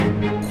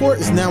Court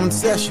is now in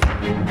session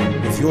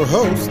with your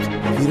host,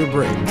 Peter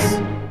Briggs.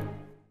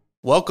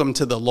 Welcome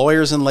to the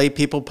Lawyers and Lay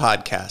People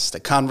podcast, a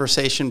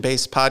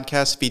conversation-based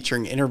podcast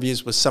featuring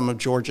interviews with some of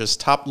Georgia's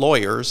top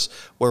lawyers,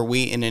 where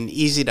we, in an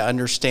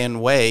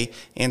easy-to-understand way,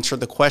 answer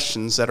the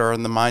questions that are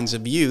on the minds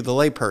of you, the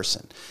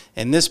layperson.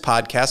 In this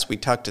podcast, we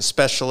talk to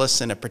specialists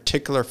in a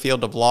particular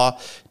field of law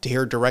to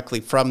hear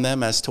directly from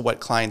them as to what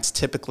clients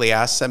typically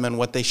ask them and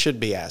what they should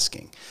be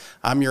asking.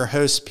 I'm your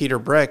host, Peter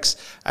Briggs.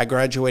 I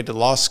graduated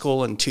law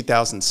school in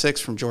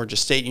 2006 from Georgia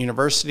State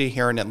University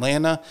here in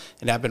Atlanta,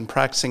 and I've been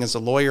practicing as a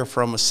lawyer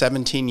for almost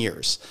 17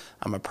 years.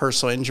 I'm a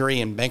personal injury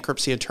and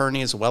bankruptcy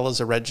attorney as well as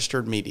a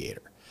registered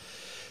mediator.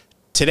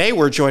 Today,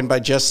 we're joined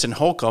by Justin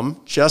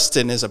Holcombe.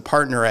 Justin is a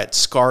partner at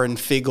Skaar and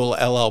Feagle,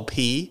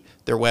 LLP.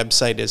 Their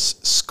website is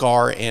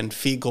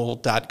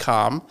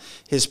skaarandfeagle.com.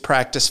 His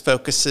practice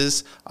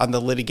focuses on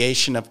the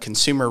litigation of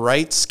consumer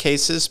rights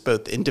cases,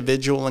 both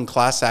individual and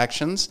class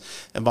actions,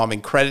 involving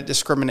credit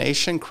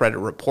discrimination, credit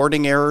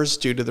reporting errors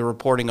due to the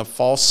reporting of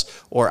false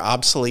or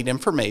obsolete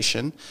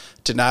information,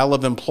 denial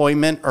of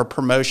employment or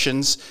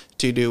promotions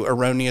due to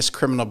erroneous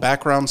criminal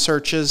background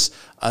searches,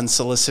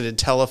 unsolicited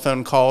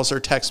telephone calls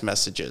or text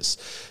messages,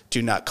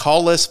 do not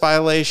call list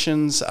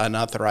violations,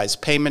 unauthorized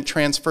payment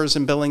transfers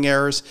and billing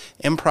errors,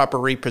 improper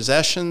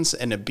repossessions,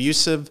 and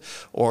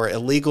abusive or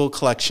illegal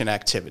collection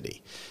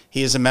activity.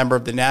 He is a member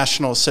of the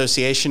National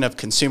Association of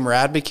Consumer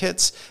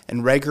Advocates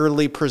and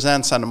regularly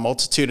presents on a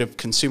multitude of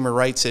consumer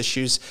rights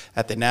issues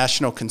at the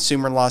National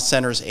Consumer Law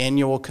Center's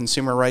annual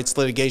Consumer Rights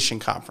Litigation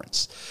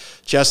Conference.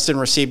 Justin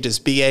received his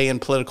BA in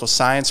Political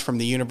Science from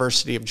the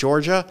University of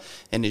Georgia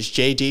and his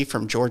JD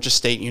from Georgia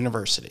State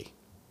University.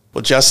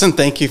 Well, Justin,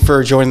 thank you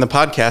for joining the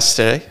podcast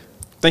today.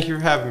 Thank you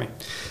for having me.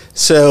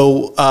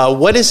 So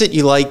what is it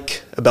you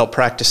like about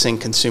practicing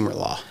consumer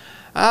law?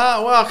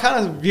 Well, I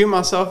kind of view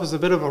myself as a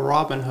bit of a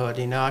Robin Hood.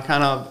 You know,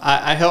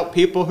 I help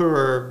people who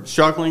are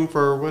struggling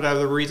for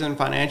whatever reason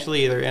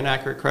financially, either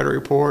inaccurate credit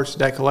reports,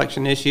 debt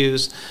collection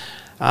issues,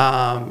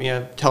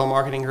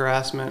 telemarketing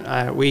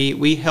harassment.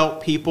 We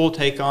help people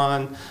take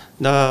on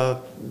the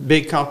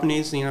big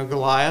companies,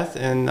 Goliath,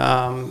 and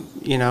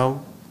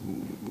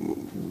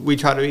we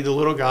try to be the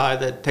little guy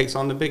that takes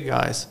on the big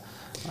guys.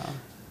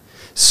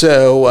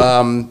 So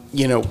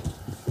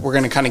we're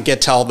going to kind of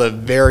get to all the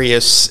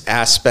various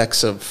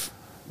aspects of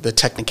the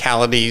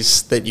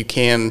technicalities that you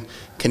can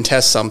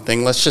contest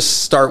something. Let's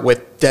just start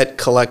with debt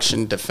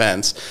collection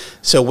defense.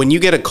 So when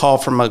you get a call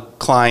from a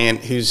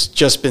client who's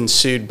just been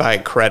sued by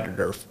a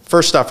creditor,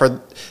 first off,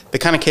 are the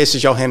kind of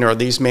cases y'all handle, are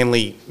these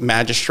mainly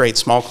magistrate,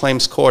 small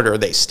claims court, or are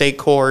they state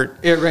court?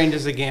 It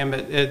ranges the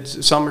gamut.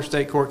 Some are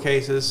state court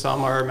cases,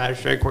 some are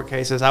magistrate court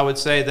cases. I would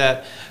say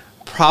that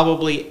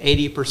probably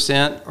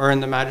 80% are in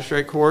the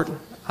magistrate court.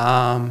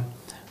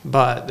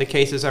 But the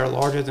cases that are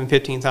larger than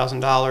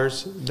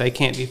 $15,000, they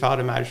can't be filed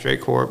in magistrate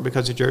court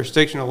because of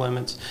jurisdictional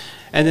limits.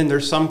 And then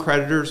there's some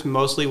creditors,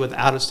 mostly with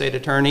out-of-state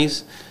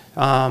attorneys,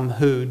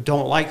 who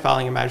don't like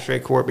filing in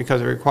magistrate court because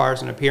it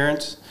requires an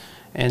appearance.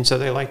 And so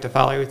they like to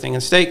file everything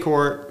in state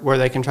court where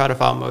they can try to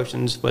file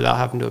motions without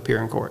having to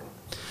appear in court.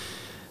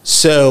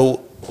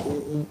 So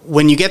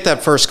when you get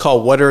that first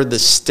call, what are the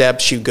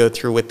steps you go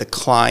through with the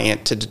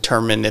client to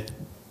determine if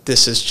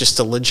this is just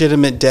a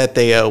legitimate debt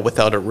they owe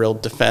without a real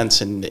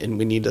defense and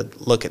we need to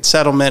look at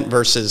settlement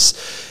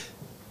versus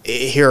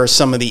here are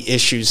some of the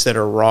issues that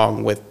are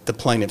wrong with the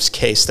plaintiff's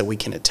case that we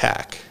can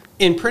attack?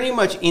 In pretty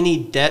much any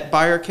debt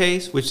buyer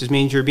case, which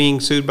means you're being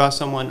sued by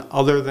someone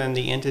other than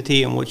the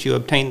entity in which you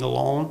obtained the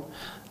loan,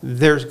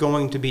 there's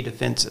going to be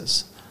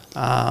defenses.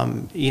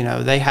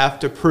 They have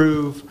to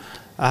prove,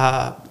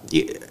 I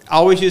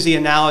always use the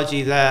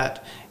analogy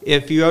that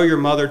if you owe your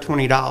mother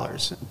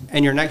 $20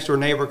 and your next door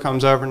neighbor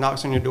comes over and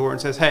knocks on your door and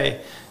says,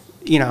 hey,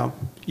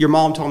 your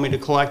mom told me to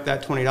collect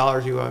that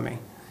 $20 you owe me,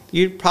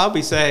 you'd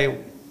probably say,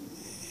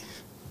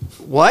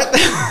 what?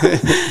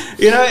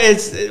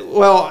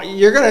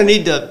 You're going to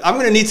need I'm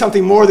going to need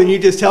something more than you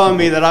just telling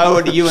me that I owe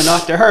it to you and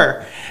not to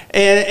her.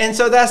 And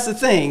so that's the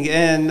thing.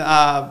 And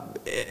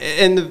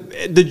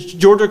the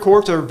Georgia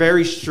courts are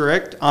very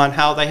strict on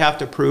how they have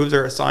to prove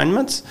their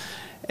assignments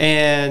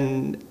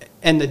and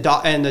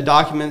the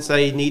documents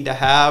they need to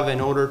have in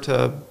order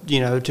to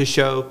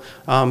show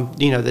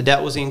the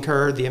debt was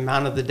incurred, the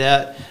amount of the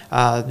debt,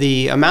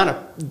 the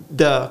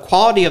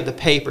quality of the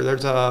paper.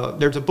 There's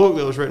a book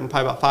that was written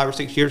probably about 5 or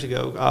 6 years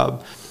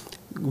ago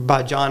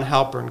by John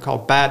Halpern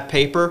called Bad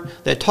Paper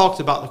that talks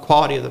about the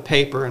quality of the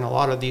paper in a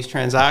lot of these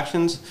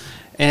transactions,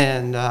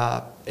 and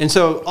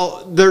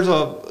so there's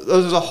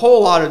a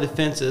whole lot of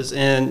defenses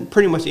in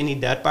pretty much any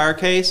debt buyer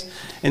case,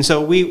 and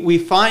so we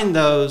find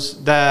those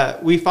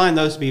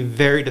to be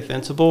very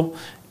defensible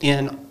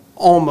in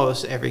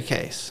almost every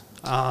case.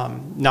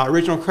 Now,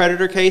 original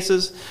creditor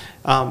cases,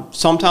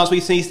 sometimes we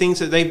see things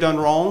that they've done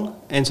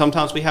wrong, and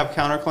sometimes we have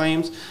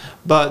counterclaims,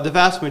 but the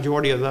vast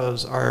majority of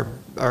those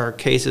are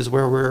cases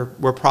where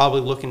we're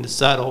probably looking to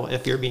settle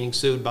if you're being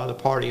sued by the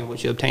party in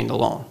which you obtained the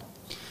loan.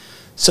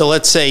 So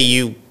let's say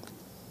you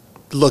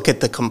look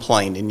at the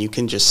complaint and you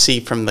can just see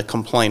from the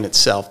complaint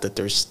itself that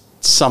there's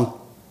some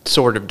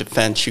sort of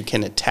defense you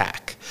can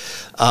attack.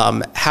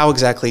 How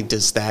exactly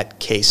does that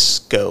case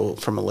go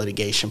from a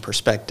litigation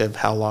perspective?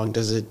 How long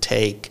does it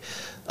take?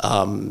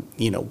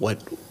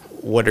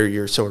 What are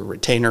your sort of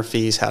retainer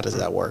fees? How does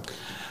that work?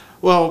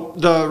 Well,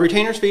 the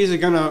retainers fees are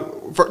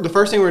the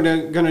first thing we're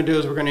going to do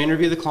is we're going to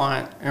interview the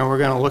client, and we're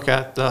going to look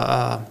at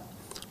the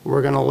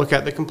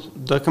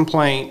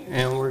complaint,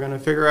 and we're going to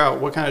figure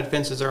out what kind of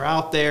defenses are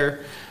out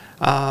there,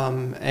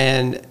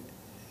 and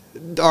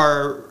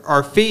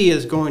our fee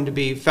is going to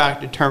be fact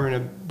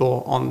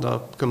determinable on the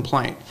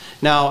complaint.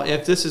 Now,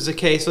 if this is a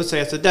case, let's say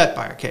it's a debt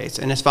buyer case,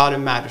 and it's filed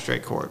in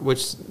magistrate court,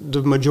 which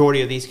the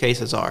majority of these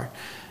cases are,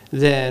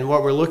 then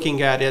what we're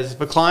looking at is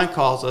if a client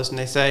calls us and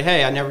they say,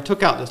 hey, I never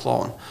took out this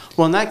loan.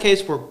 Well, in that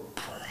case, we're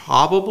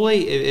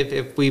probably,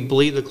 if we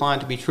believe the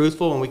client to be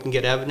truthful and we can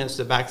get evidence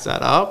that backs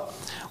that up,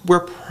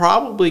 we're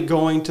probably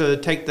going to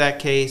take that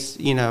case,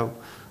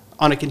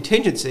 on a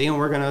contingency, and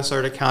we're going to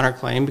assert a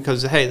counterclaim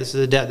because, hey, this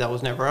is a debt that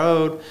was never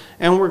owed,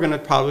 and we're going to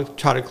probably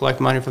try to collect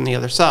money from the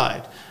other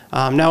side.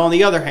 Now, on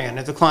the other hand,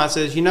 if the client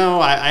says,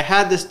 I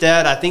had this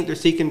debt, I think they're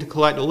seeking to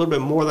collect a little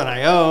bit more than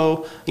I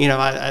owe,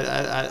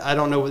 I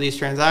don't know what these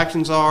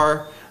transactions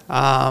are,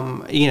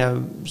 or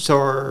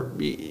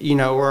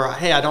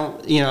hey, I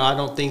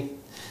don't think,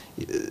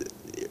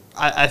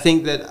 I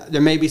think that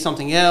there may be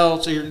something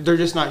else, or they're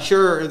just not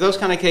sure, those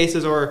kind of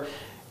cases, or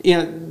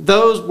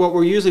what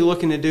we're usually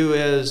looking to do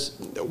is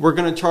we're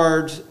going to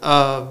charge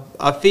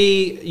a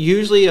fee,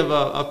 usually of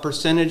a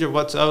percentage of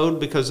what's owed,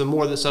 because the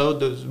more that's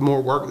owed, there's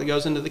more work that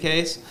goes into the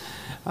case.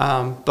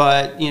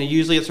 But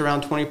usually it's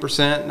around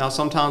 20%. Now,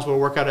 sometimes we'll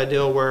work out a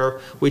deal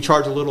where we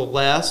charge a little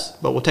less,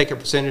 but we'll take a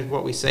percentage of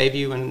what we save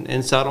you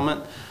in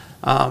settlement.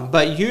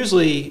 But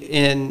usually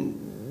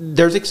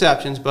there's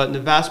exceptions, but in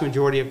the vast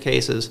majority of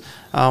cases,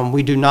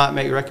 we do not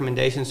make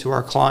recommendations to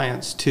our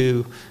clients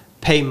to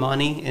pay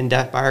money in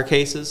debt buyer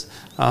cases.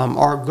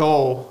 Our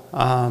goal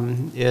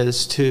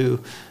is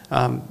to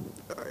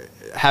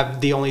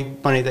have the only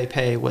money they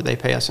pay what they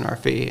pay us in our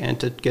fee, and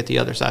to get the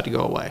other side to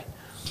go away.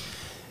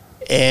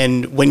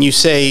 And when you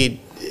say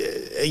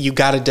you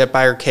got a debt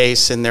buyer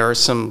case and there are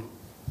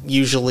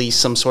usually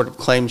some sort of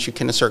claims you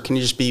can assert, can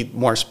you just be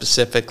more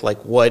specific? Like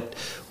what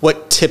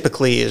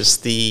typically is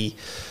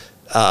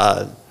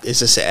is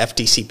this a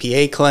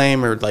FDCPA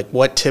claim, or like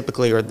what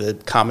typically are the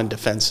common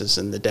defenses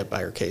in the debt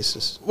buyer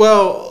cases?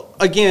 Well,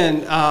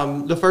 again,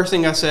 the first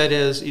thing I said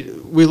is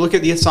we look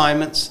at the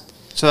assignments.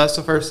 So that's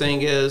the first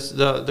thing, is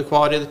the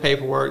quality of the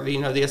paperwork,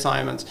 the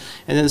assignments.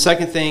 And then the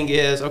second thing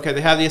is, okay,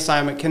 they have the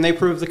assignment. Can they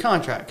prove the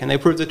contract? Can they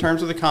prove the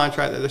terms of the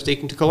contract that they're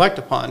seeking to collect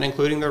upon,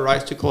 including their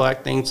rights to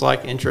collect things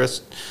like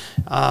interest,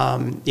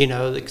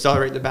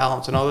 accelerate the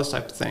balance, and all those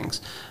types of things.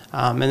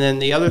 And then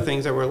the other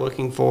things that we're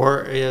looking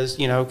for is,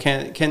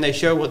 can they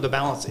show what the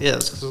balance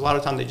is? Because a lot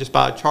of times they just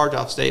buy a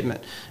charge-off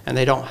statement and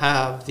they don't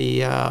have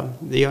the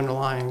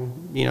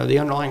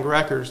underlying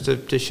records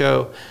to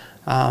show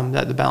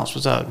that the balance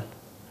was owed.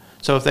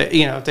 So if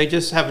they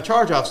just have a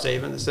charge-off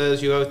statement that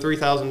says you owe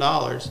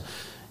 $3,000,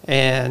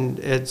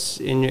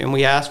 and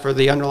we ask for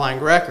the underlying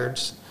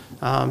records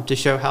to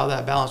show how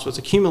that balance was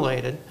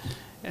accumulated,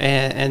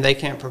 and they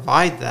can't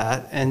provide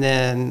that, and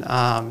then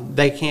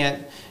they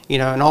can't.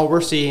 And all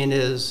we're seeing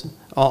is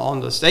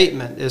on the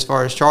statement as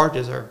far as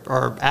charges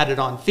are added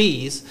on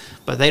fees,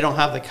 but they don't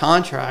have the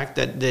contract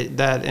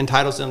that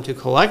entitles them to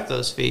collect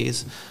those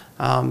fees,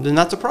 then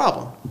that's a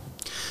problem.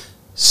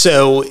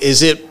 So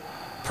is it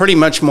pretty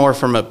much more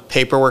from a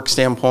paperwork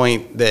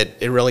standpoint that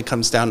it really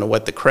comes down to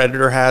what the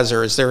creditor has,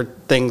 or is there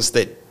things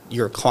that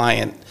your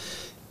client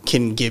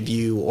can give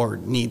you or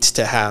needs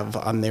to have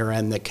on their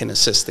end that can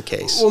assist the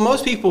case? Well,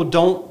 most people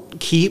don't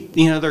keep,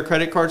 their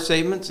credit card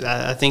statements.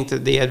 I think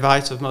that the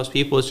advice of most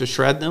people is to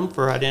shred them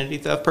for identity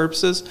theft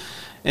purposes.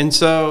 And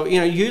so,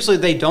 usually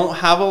they don't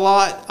have a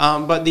lot,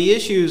 but the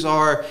issues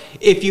are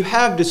if you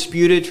have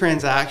disputed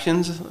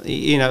transactions,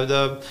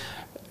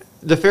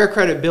 the Fair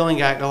Credit Billing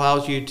Act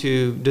allows you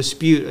to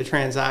dispute a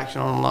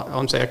transaction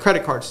on say, a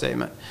credit card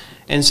statement.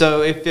 And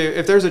so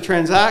if there's a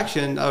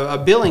transaction, a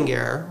billing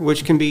error,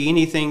 which can be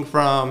anything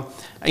from,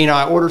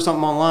 I ordered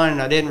something online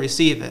and I didn't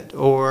receive it,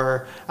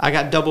 or I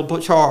got double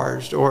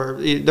charged, or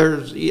I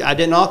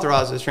didn't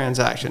authorize this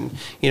transaction.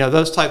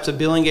 Those types of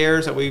billing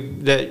errors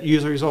that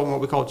usually result in what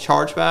we call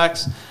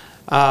chargebacks.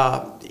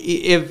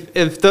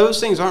 If those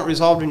things aren't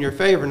resolved in your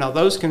favor, now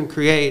those can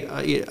create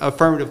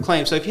affirmative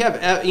claims. So if you have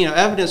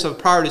evidence of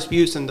prior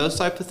disputes and those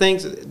types of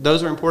things,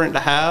 those are important to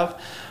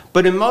have.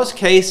 But in most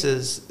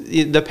cases,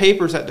 the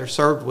papers that they're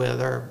served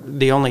with are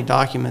the only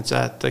documents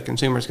that the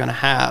consumer is going to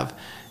have.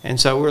 And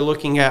so we're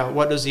looking at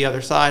what does the other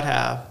side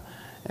have,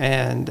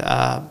 and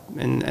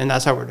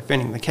that's how we're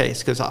defending the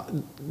case, because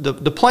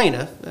the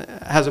plaintiff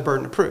has a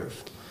burden of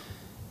proof.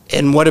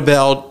 And what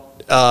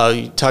about,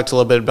 you talked a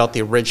little bit about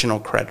the original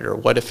creditor.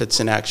 What if it's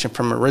an action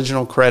from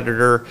original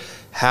creditor?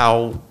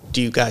 How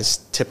do you guys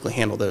typically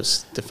handle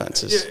those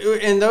defenses?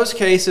 In those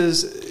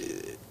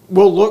cases,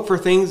 we'll look for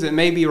things that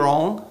may be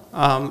wrong.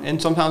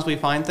 And sometimes we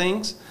find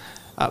things,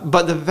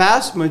 but the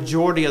vast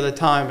majority of the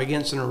time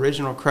against an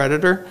original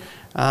creditor,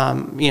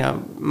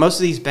 Most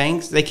of these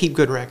banks, they keep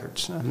good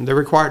records. They're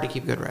required to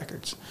keep good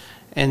records.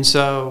 And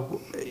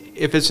so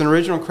if it's an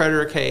original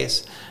creditor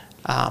case,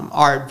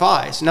 our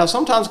advice, now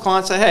sometimes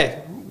clients say,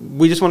 hey,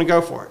 we just want to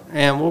go for it,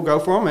 and we'll go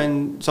for them,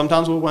 and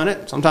sometimes we'll win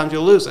it, sometimes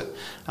you'll lose it.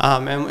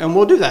 And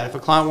we'll do that. If a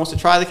client wants to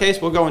try the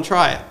case, we'll go and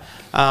try it.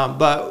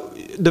 But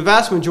the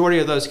vast majority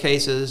of those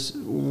cases,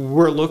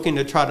 we're looking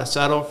to try to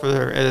settle for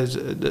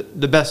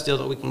the best deal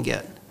that we can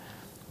get.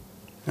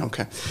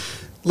 Okay.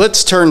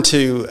 Let's turn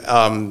to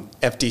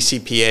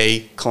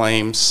FDCPA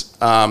claims.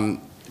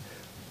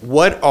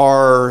 What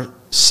are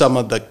some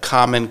of the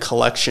common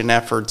collection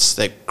efforts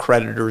that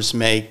creditors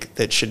make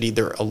that should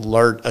either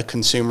alert a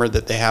consumer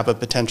that they have a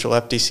potential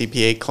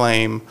FDCPA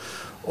claim,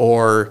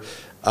 or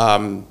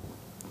that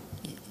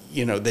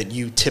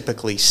you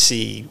typically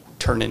see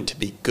turn into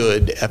be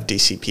good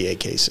FDCPA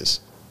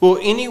cases? Well,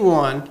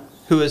 anyone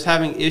who is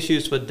having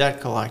issues with debt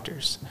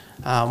collectors,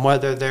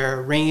 whether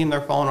they're ringing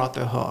their phone off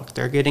the hook,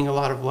 they're getting a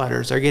lot of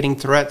letters, they're getting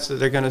threats that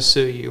they're going to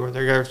sue you, or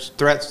they're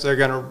threats they're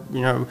going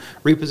to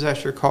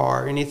repossess your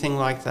car, anything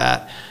like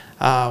that,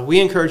 we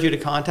encourage you to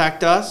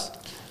contact us.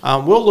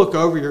 We'll look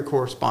over your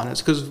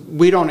correspondence because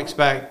we don't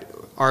expect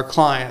our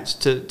clients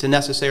to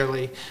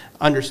necessarily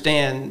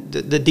understand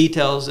the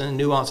details and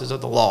nuances of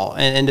the law,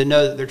 and to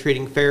know that they're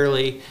treating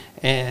fairly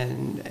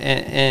and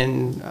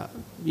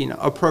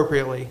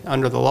appropriately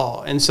under the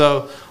law. And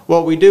so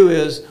what we do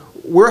is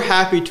we're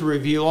happy to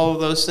review all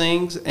of those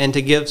things and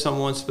to give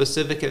someone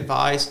specific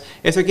advice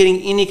if they're getting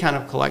any kind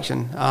of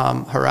collection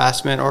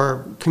harassment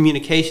or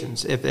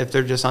communications, if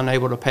they're just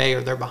unable to pay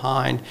or they're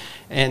behind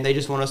and they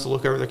just want us to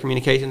look over their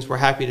communications. We're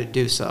happy to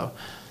do so.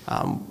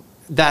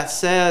 That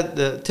said,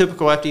 the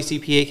typical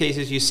FDCPA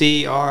cases you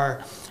see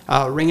are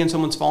ringing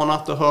someone's phone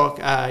off the hook,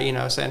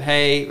 saying,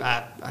 hey,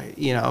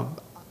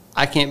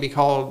 I can't be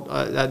called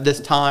at this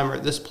time or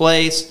at this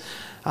place.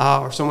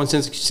 Or someone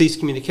sends a cease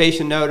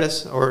communication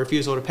notice or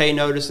refusal to pay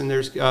notice, and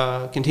there's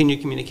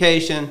continued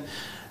communication.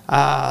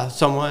 If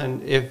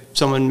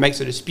someone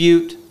makes a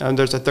dispute,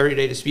 there's a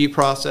 30-day dispute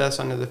process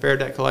under the Fair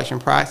Debt Collection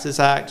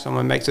Practices Act.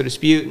 Someone makes a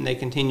dispute and they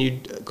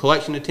continued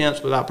collection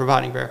attempts without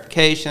providing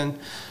verification.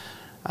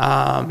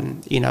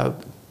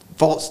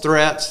 False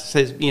threats.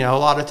 A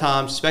lot of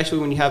times, especially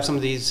when you have some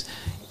of these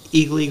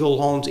illegal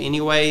loans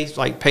anyways,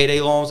 like payday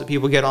loans that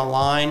people get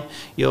online,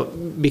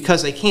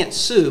 because they can't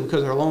sue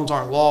because their loans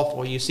aren't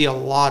lawful, you see a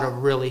lot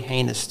of really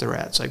heinous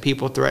threats, like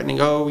people threatening,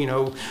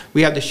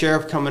 we have the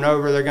sheriff coming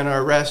over, they're going to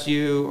arrest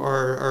you,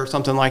 or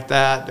something like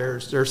that. There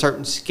are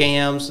certain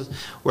scams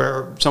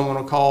where someone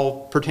will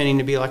call pretending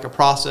to be like a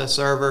process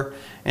server,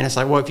 and it's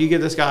like, well, if you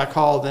give this guy a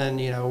call, then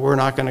we're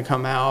not going to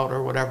come out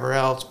or whatever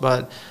else.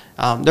 But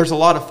there's a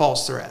lot of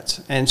false threats.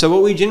 And so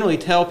what we generally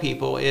tell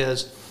people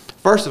is,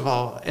 first of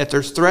all, if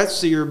there's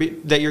threats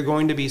that you're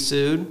going to be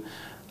sued,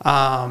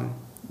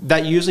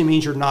 that usually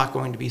means you're not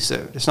going to be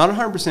sued. It's not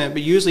 100%,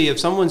 but usually if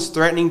someone's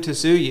threatening to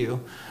sue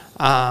you,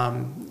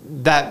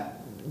 that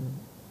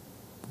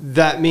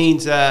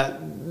means that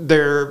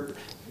they're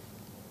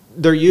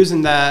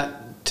using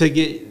that to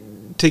get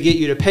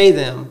you to pay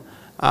them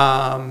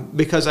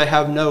because they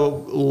have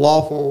no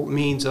lawful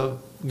means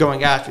of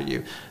going after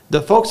you.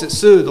 The folks that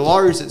sue, the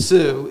lawyers that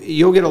sue,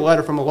 you'll get a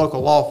letter from a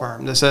local law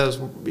firm that says,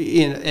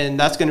 and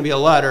that's going to be a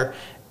letter,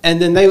 and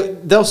then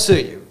they'll sue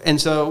you. And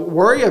so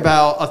worry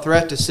about a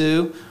threat to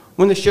sue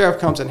when the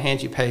sheriff comes and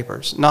hands you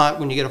papers, not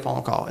when you get a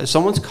phone call. If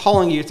someone's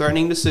calling you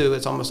threatening to sue,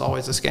 it's almost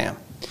always a scam.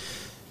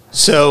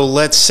 So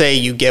let's say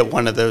you get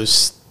one of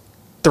those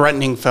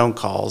threatening phone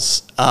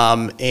calls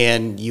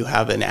and you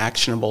have an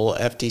actionable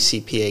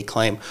FDCPA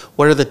claim.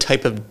 What are the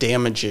type of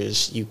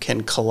damages you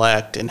can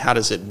collect, and how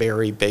does it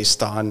vary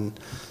based on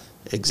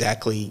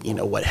exactly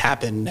what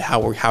happened,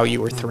 how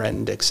you were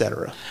threatened, et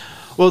cetera?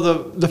 Well,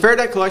 the Fair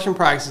Debt Collection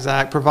Practices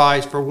Act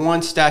provides for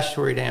one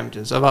statutory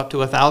damages of up to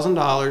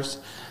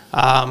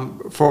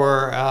 $1,000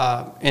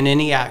 for in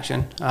any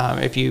action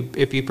if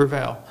you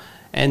prevail.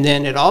 And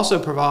then it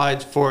also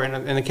provides for,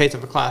 in the case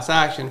of a class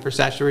action, for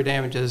statutory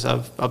damages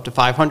of up to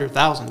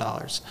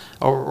 $500,000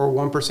 or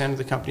 1% of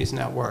the company's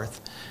net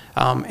worth.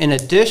 In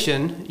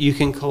addition, you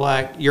can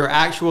collect your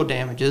actual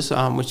damages,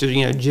 which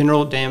is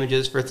general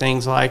damages for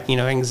things like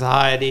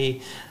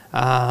anxiety,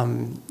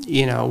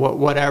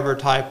 whatever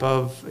type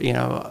of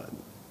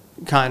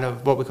kind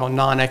of what we call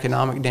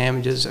non-economic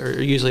damages,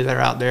 or usually they're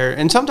out there.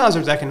 And sometimes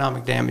there's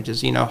economic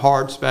damages,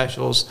 hard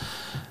specials,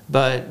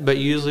 but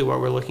usually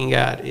what we're looking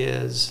at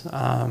is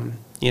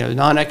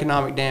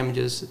non-economic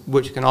damages,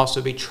 which can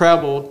also be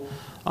trebled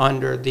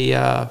under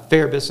the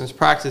Fair Business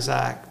Practices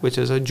Act, which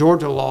is a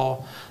Georgia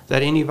law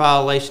that any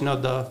violation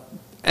of the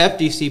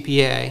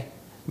FDCPA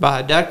by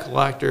a debt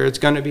collector, it's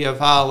going to be a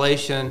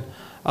violation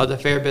of the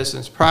Fair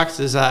Business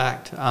Practices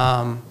Act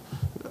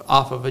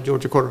off of a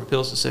Georgia Court of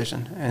Appeals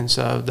decision. And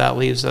so that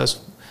leaves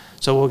us,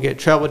 so we'll get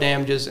treble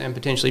damages and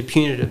potentially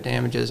punitive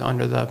damages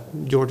under the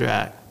Georgia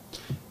Act.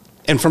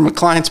 And from a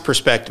client's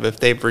perspective, if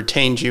they've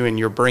retained you and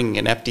you're bringing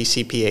an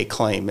FDCPA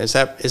claim, is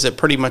it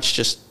pretty much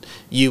just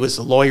you as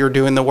the lawyer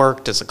doing the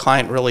work? Does the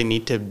client really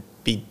need to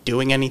be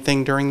doing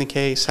anything during the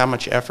case? How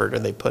much effort are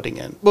they putting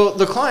in? Well,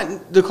 the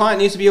client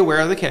needs to be aware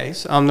of the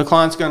case. The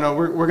client's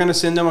we're gonna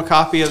send them a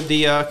copy of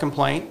the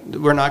complaint.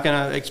 We're not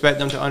gonna expect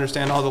them to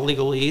understand all the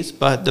legalese,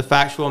 but the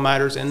factual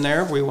matters in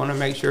there, we want to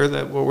make sure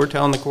that what we're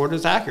telling the court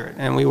is accurate,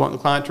 and we want the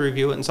client to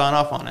review it and sign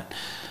off on it.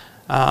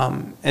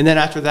 And then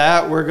after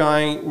that, we're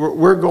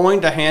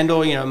going to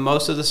handle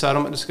most of the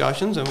settlement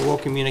discussions, and we'll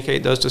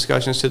communicate those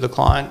discussions to the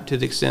client to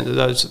the extent that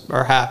those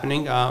are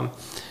happening.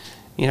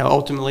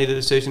 Ultimately, the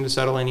decision to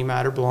settle any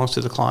matter belongs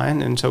to the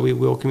client, and so we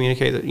will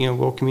communicate that.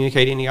 We'll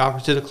communicate any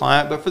offers to the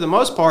client. But for the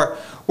most part,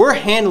 we're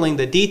handling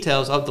the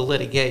details of the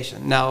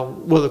litigation. Now,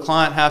 will the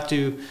client have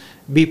to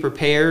be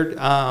prepared?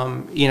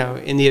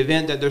 In the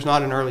event that there's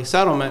not an early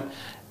settlement,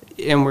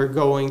 and we're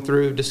going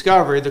through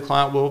discovery, the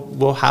client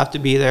will have to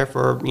be there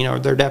for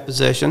their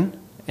deposition,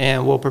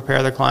 and we'll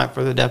prepare the client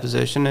for the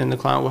deposition, and the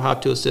client will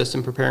have to assist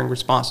in preparing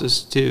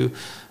responses to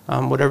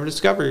whatever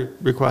discovery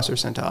requests are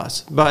sent to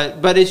us.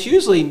 But it's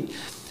usually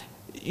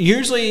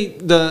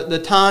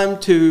the time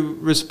to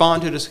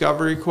respond to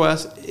discovery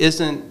requests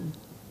isn't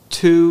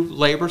too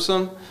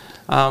laborsome,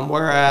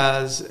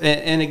 whereas,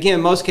 and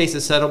again, most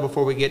cases settle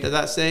before we get to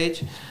that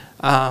stage.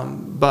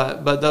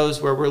 But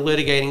those where we're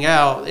litigating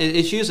out,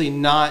 it's usually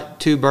not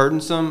too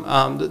burdensome.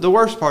 The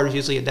worst part is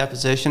usually a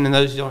deposition, and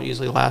those don't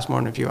usually last more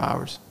than a few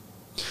hours.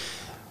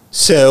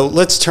 So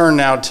let's turn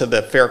now to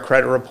the Fair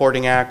Credit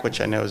Reporting Act,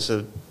 which I know is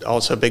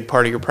also a big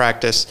part of your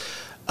practice.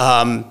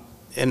 And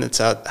it's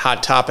a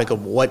hot topic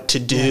of what to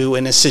do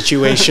in a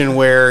situation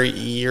where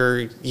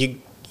you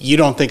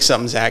don't think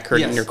something's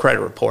accurate in your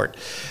credit report.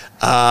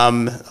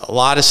 A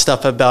lot of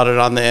stuff about it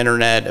on the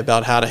internet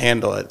about how to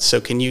handle it. So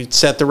can you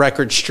set the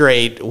record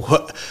straight?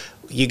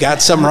 You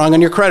got something wrong on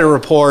your credit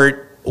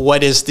report.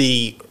 What is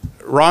the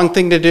wrong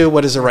thing to do?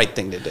 What is the right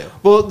thing to do?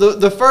 Well,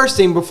 the first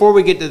thing, before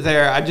we get to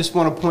there, I just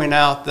want to point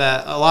out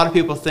that a lot of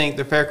people think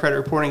the Fair Credit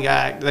Reporting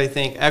Act, they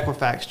think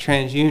Equifax,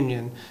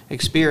 TransUnion,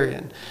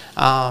 Experian.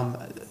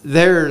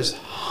 There's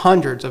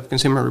hundreds of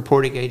consumer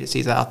reporting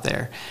agencies out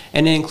there,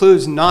 and it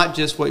includes not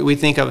just what we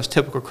think of as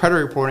typical credit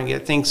reporting.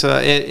 It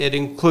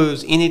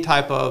includes any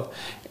type of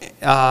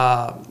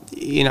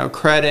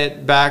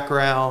credit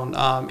background,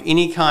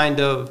 any kind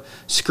of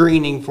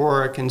screening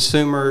for a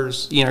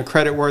consumer's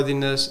credit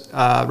worthiness,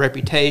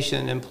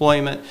 reputation,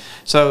 employment.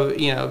 So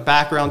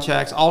background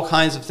checks, all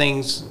kinds of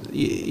things.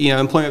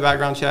 Employment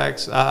background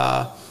checks.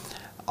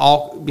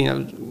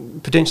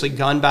 Potentially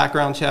gun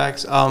background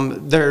checks.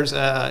 There's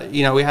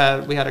we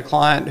had a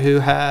client who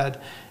had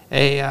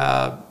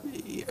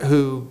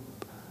who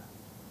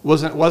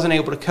wasn't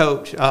able to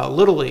coach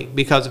Little League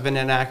because of an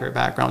inaccurate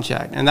background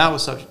check, and that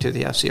was subject to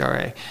the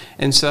FCRA.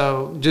 And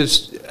so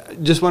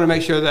just want to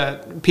make sure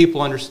that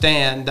people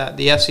understand that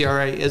the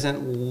FCRA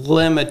isn't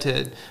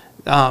limited.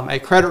 A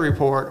credit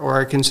report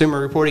or a consumer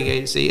reporting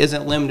agency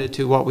isn't limited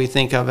to what we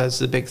think of as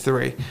the big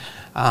three.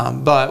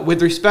 But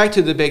with respect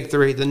to the big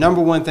three, the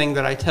number one thing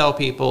that I tell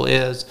people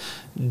is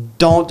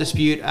don't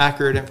dispute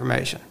accurate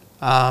information.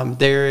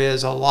 There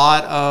is a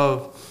lot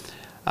of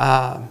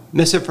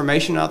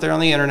misinformation out there on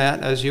the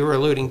internet, as you were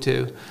alluding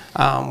to,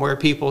 where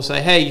people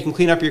say, hey, you can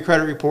clean up your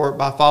credit report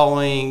by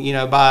following,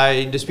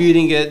 by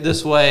disputing it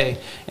this way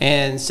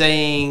and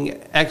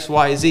saying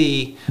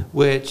XYZ,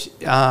 which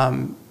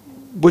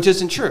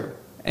isn't true.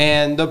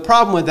 And the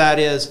problem with that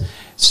is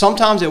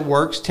sometimes it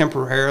works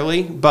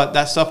temporarily, but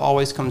that stuff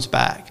always comes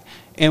back.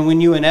 And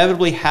when you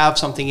inevitably have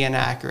something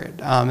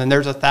inaccurate, and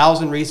there's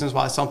 1,000 reasons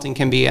why something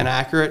can be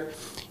inaccurate,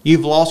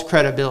 you've lost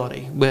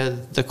credibility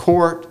with the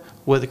court,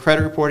 with the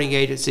credit reporting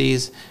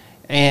agencies,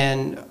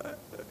 and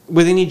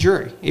with any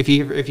jury if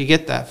you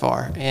get that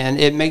far.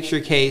 And it makes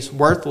your case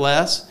worth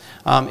less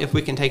if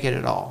we can take it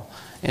at all.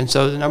 And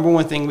so the number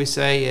one thing we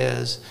say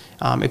is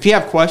if you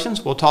have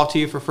questions, we'll talk to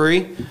you for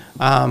free,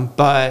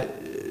 but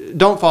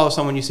don't follow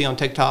someone you see on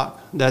TikTok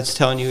that's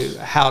telling you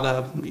how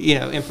to,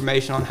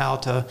 information on how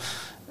to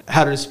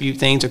dispute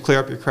things or clear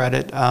up your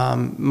credit.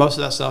 Most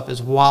of that stuff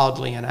is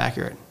wildly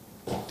inaccurate.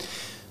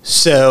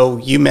 So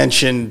you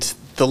mentioned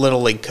the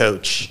Little League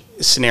coach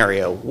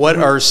scenario. What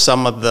are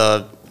some of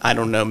the,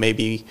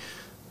 maybe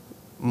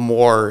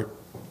more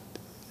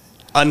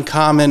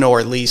uncommon,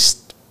 or at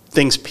least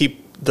things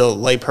the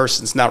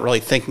layperson's not really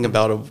thinking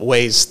about, of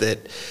ways that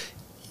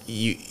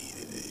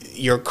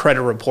your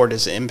credit report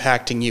is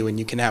impacting you and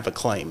you can have a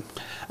claim?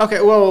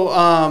 Okay, well,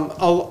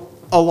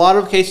 a lot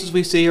of cases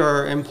we see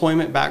are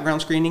employment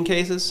background screening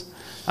cases.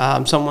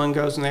 Someone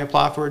goes and they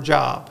apply for a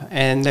job,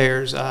 and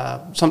there's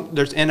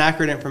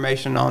inaccurate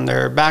information on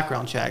their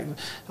background check.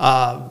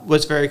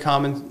 What's very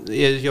common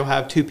is you'll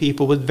have two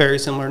people with very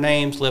similar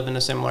names live in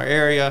a similar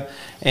area,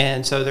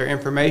 and so their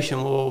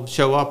information will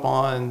show up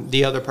on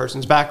the other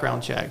person's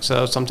background check.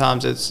 So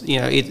sometimes it's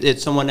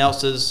someone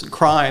else's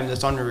crime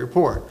that's on your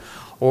report.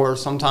 Or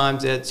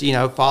sometimes it's,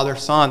 father,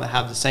 son that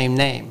have the same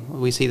name.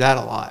 We see that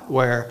a lot,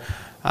 where,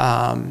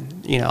 I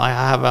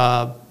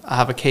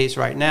have a case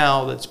right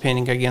now that's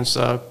pending against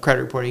a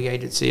credit reporting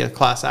agency, a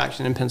class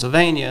action in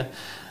Pennsylvania,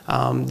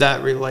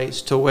 that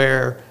relates to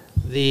where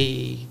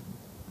the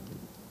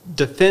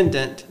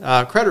defendant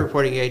credit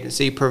reporting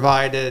agency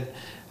provided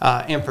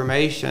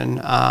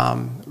information,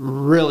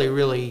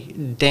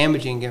 really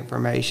damaging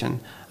information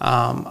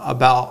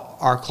about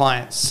our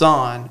client's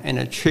son, and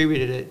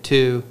attributed it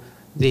to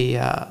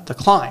the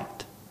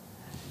client,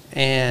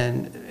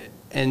 and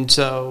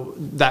so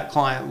that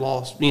client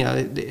lost,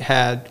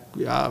 had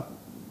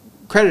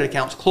credit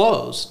accounts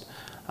closed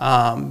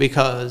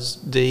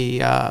because the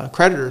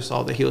creditor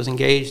saw that he was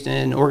engaged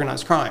in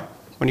organized crime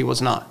when he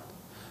was not.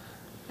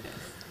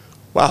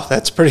 Wow,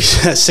 that's pretty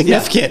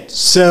significant. Yeah.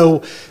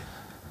 So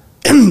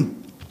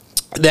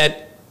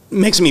that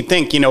makes me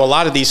think, a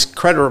lot of these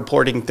credit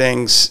reporting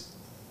things,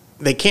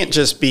 they can't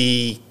just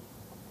be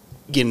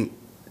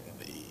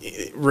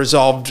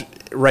resolved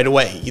right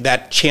away.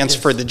 That chance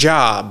for the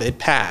job, it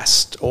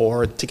passed,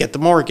 or to get the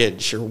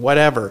mortgage or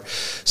whatever.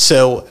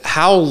 So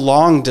how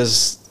long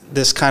does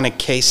this kind of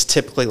case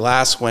typically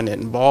last when it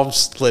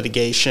involves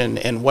litigation,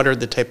 and what are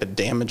the type of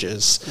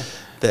damages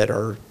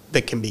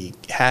that can be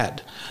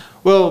had?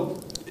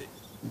 Well,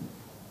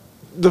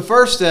 the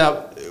first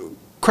step,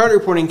 credit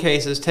reporting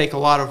cases take a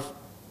lot of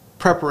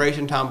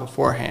preparation time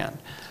beforehand.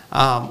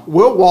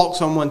 We'll walk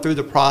someone through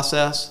the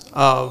process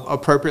of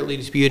appropriately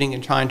disputing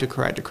and trying to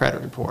correct a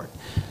credit report.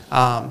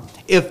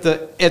 If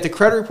the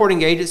credit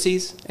reporting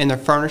agencies and the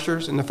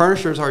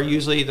furnishers are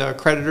usually the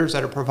creditors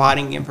that are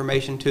providing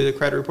information to the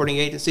credit reporting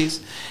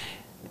agencies,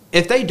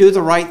 if they do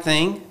the right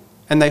thing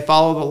and they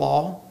follow the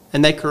law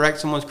and they correct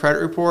someone's credit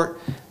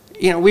report,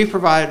 we've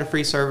provided a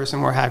free service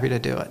and we're happy to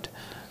do it.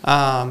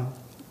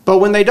 But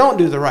when they don't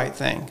do the right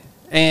thing,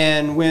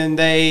 and when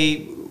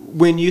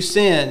you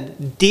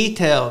send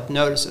detailed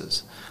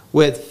notices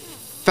with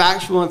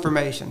factual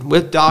information,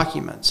 with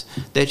documents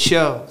that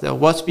show that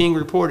what's being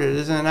reported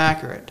isn't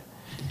inaccurate,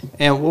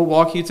 and we'll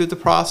walk you through the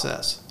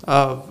process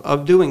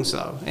of doing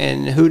so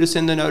and who to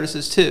send the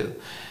notices to.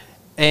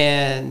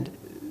 And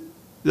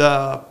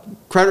the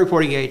credit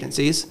reporting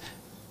agencies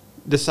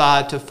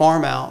decide to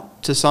farm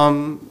out to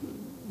some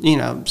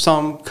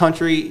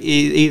country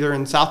either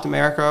in South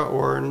America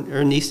or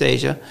in East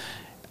Asia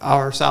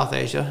or South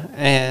Asia,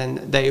 and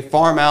they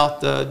farm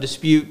out the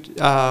dispute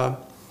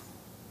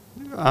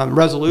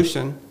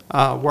resolution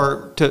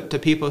work to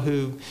people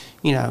who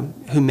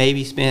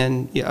maybe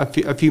spend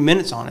a few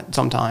minutes on it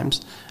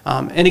sometimes.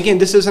 And again,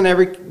 this isn't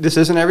every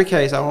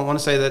case. I don't want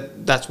to say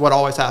that that's what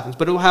always happens,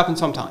 but it will happen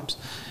sometimes.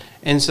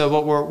 And so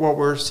what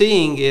we're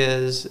seeing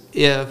is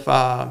if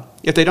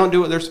they don't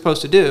do what they're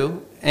supposed to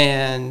do,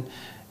 and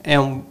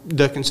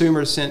the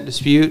consumer is sent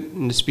dispute,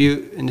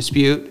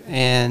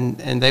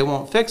 and they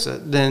won't fix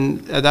it,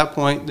 then at that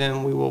point,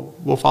 then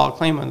we'll file a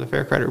claim under the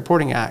Fair Credit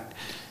Reporting Act,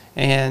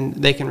 and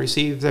they can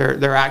receive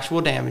their actual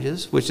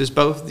damages, which is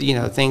both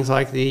things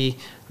like the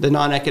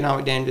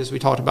non-economic damages we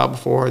talked about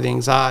before, the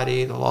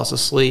anxiety, the loss of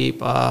sleep,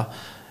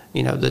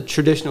 the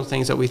traditional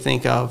things that we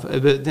think of.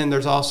 But then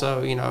there's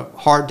also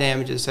hard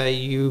damages. Say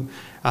you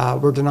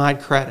were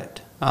denied credit,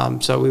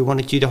 so we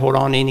wanted you to hold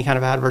on to any kind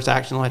of adverse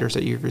action letters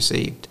that you've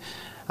received.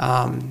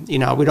 We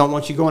don't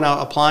want you going out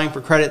applying for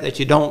credit that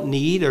you don't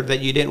need or that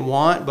you didn't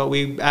want, but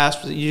we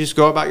ask that you just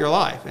go about your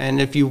life.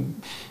 And if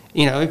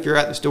you're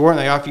at the store and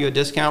they offer you a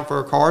discount for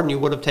a card and you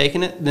would have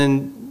taken it,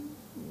 then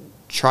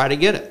try to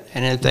get it.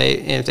 And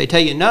if they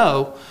tell you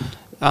no,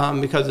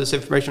 because of this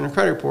information on a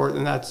credit report,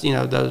 then that's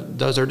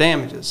those are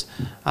damages.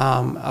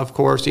 Of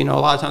course, a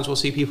lot of times we'll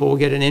see people will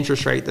get an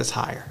interest rate that's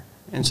higher,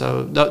 and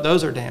so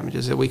those are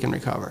damages that we can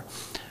recover.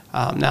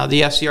 Now,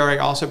 the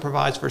FCRA also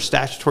provides for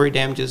statutory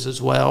damages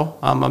as well,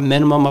 a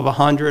minimum of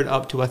 $100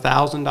 up to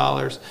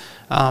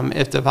 $1,000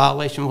 if the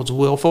violation was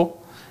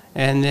willful,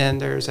 and then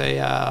there's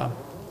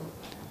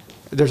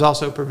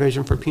also a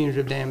provision for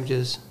punitive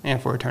damages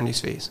and for attorney's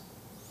fees.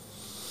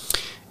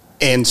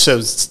 And so,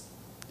 is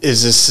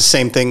this the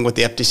same thing with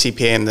the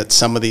FDCPA, in that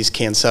some of these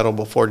can settle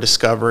before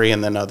discovery,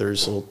 and then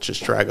others will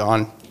just drag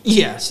on?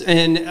 Yes,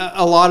 and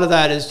a lot of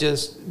that is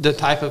just the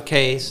type of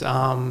case.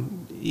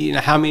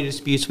 How many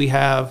disputes we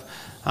have,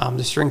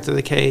 the strength of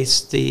the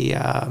case, the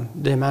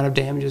amount of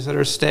damages that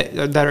are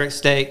at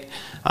stake.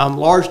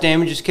 Large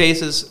damages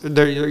cases,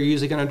 they're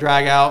usually going to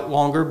drag out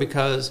longer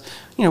because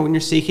when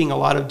you're seeking a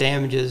lot of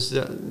damages,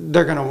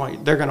 they're going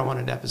to want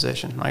a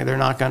deposition. Like they're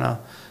not going to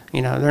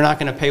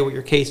pay what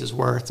your case is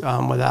worth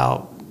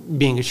without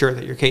being assured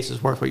that your case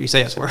is worth what you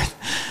say it's worth.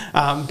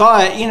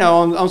 But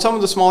on some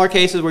of the smaller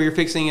cases where you're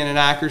fixing an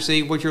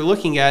inaccuracy, what you're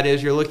looking at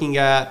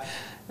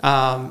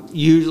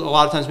usually a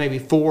lot of times maybe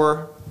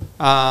 4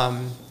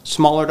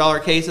 smaller dollar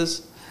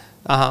cases.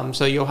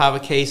 So you'll have a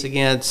case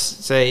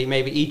against, say,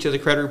 maybe each of the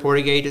credit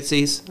reporting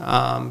agencies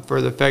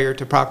for the failure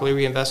to properly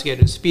reinvestigate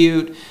a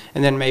dispute,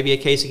 and then maybe a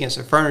case against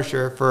a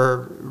furnisher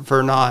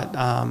for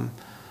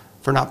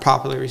not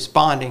properly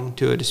responding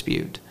to a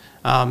dispute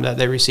that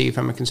they received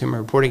from a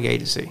consumer reporting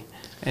agency.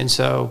 And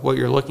so what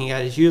you're looking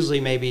at is usually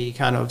maybe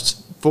kind of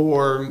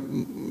 4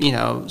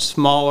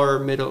 smaller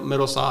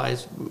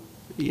middle-sized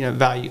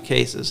value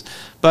cases,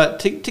 but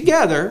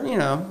together,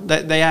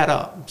 they add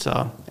up.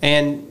 So,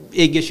 and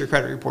it gets your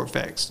credit report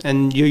fixed,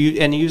 and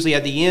usually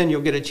at the end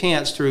you'll get a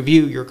chance to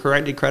review your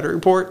corrected credit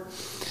report,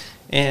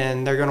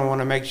 and they're going to want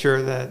to make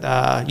sure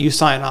that you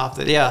sign off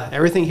that, yeah,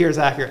 everything here is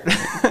accurate.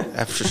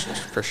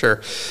 For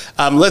sure.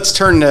 Let's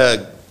turn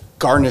to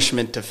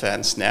garnishment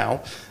defense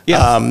now.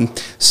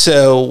 Yes.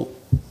 So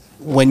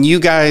when you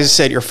guys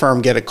at your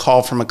firm get a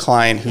call from a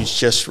client who's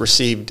just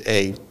received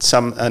a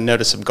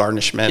notice of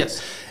garnishment,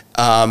 Yes.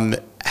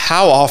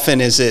 How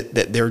often is it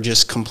that they're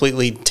just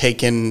completely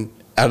taken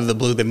out of the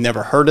blue? They've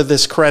never heard of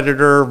this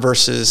creditor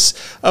versus,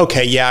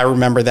 okay, yeah, I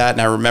remember that,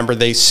 and I remember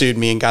they sued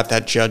me and got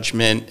that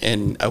judgment,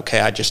 and okay,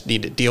 I just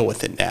need to deal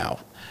with it now.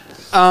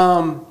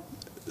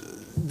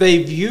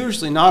 They've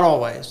usually, not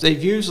always,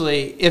 they've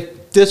usually,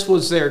 if this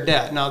was their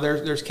debt. Now,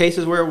 there's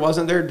cases where it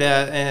wasn't their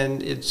debt,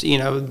 and it's,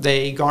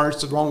 they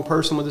garnished the wrong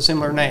person with a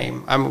similar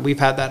name. I mean, we've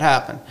had that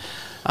happen.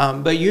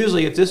 But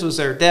usually, if this was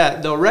their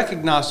debt, they'll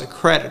recognize the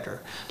creditor.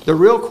 The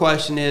real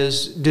question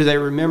is, do they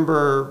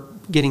remember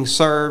getting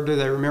served? Do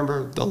they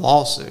remember the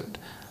lawsuit?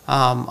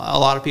 A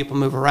lot of people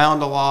move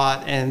around a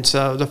lot, and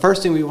so the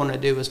first thing we want to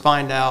do is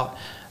find out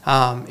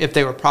if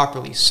they were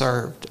properly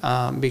served.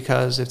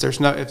 Because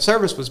if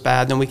service was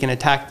bad, then we can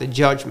attack the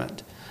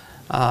judgment,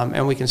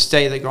 and we can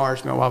stay the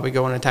garnishment while we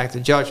go and attack the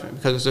judgment.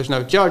 Because if there's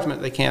no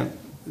judgment, they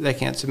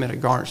can't submit a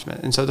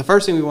garnishment. And so the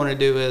first thing we want to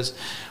do is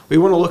we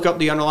want to look up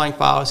the underlying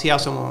file, see how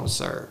someone was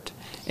served.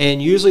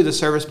 And usually the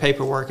service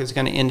paperwork is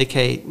going to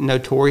indicate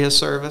notorious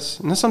service.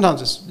 And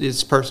sometimes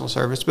it's personal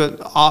service, but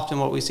often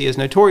what we see is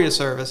notorious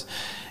service.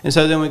 And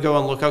so then we go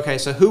and look, okay,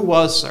 so who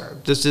was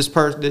served?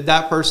 Did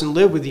that person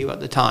live with you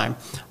at the time?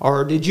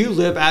 Or did you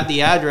live at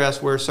the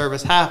address where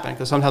service happened?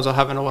 Because sometimes they'll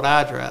have an old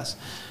address.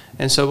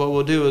 And so what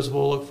we'll do is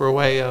we'll look for a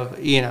way of,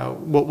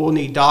 we'll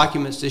need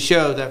documents to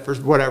show that for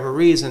whatever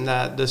reason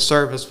that the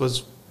service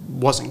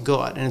wasn't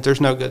good. And if there's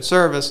no good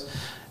service,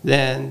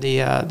 then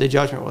the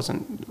judgment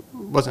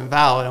wasn't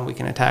valid, and we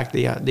can attack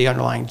the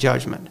underlying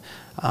judgment.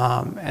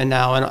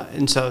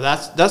 And so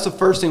that's the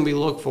first thing we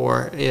look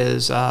for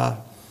is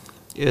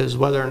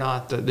whether or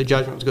not the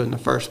judgment was good in the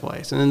first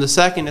place. And then the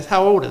second is,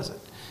 how old is it?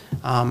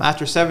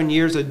 After 7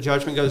 years, the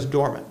judgment goes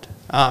dormant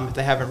if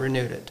they haven't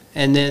renewed it.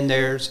 And then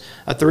there's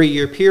a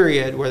 3-year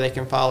period where they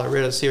can file a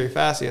writ of seri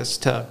facias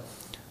to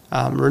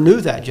renew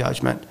that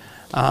judgment.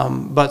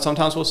 But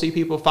sometimes we'll see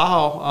people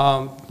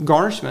file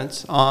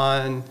garnishments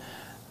on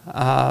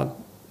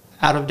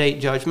out-of-date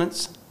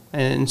judgments,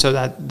 and so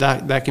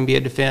that can be a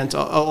defense. A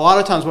lot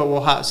of times what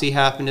we'll see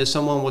happen is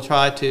someone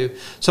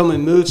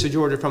moves to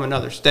Georgia from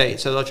another state,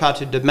 so they'll try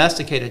to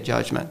domesticate a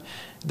judgment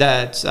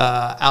that's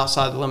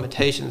outside the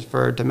limitations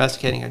for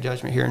domesticating a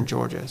judgment here in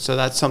Georgia. So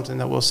that's something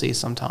that we'll see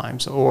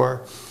sometimes.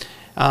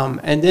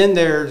 And then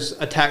there's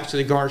attached to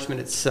the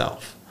garnishment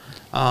itself.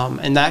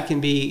 And that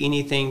can be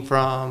anything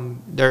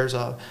from,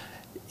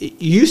 you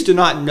used to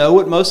not know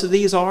what most of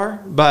these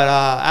are, but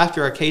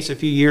after a case a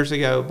few years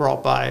ago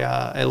brought by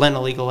Atlanta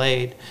Legal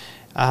Aid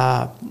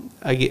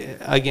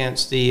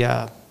against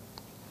the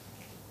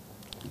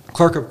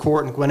clerk of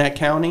court in Gwinnett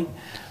County,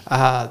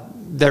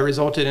 that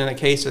resulted in a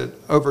case that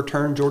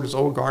overturned Georgia's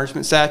old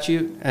garnishment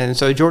statute. And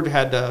so Georgia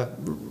had to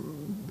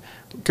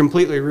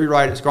completely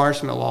rewrite its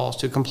garnishment laws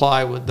to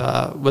comply with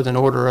an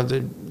order of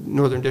the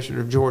Northern District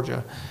of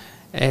Georgia.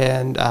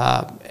 And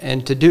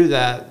to do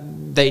that,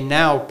 they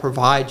now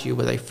provide you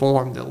with a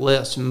form that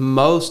lists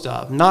most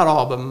of, not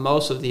all, but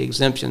most of the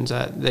exemptions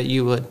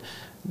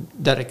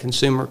that a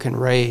consumer can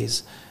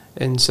raise.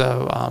 And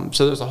so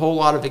there's a whole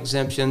lot of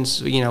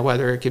exemptions,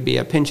 whether it could be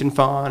a pension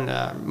fund,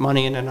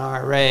 money in an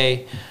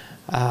IRA.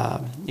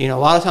 A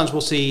lot of times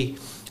we'll see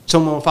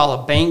someone will file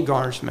a bank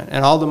garnishment,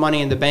 and all the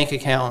money in the bank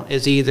account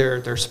is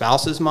either their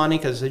spouse's money,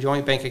 because it's a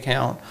joint bank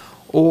account,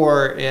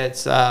 or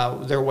it's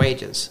their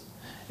wages.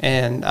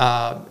 And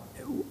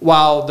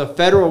while the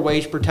federal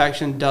wage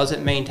protection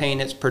doesn't maintain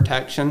its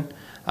protection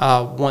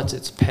once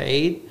it's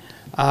paid,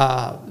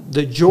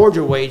 the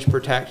Georgia wage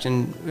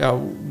protection,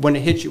 when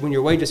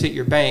your wages hit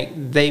your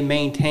bank, they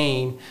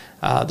maintain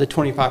the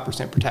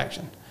 25%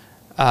 protection.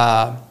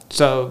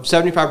 So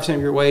 75%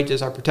 of your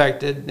wages are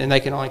protected, and they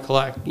can only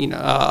collect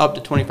up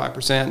to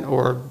 25%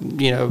 or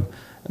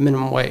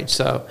minimum wage.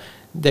 So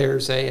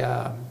there's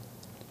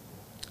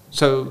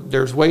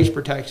wage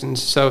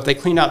protections. So if they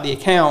clean out the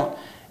account,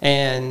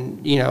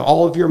 and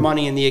all of your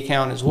money in the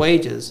account is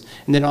wages,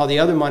 and then all the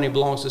other money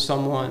belongs to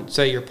someone,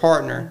 say your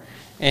partner,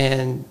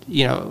 and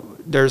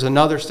there's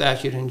another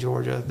statute in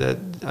Georgia that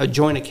a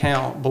joint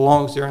account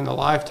belongs during the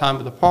lifetime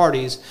of the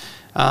parties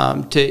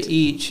to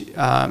each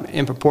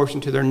in proportion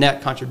to their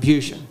net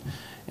contribution.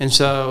 And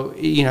so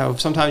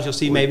sometimes you'll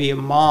see maybe a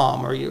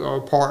mom or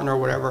a partner or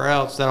whatever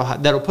else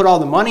that'll put all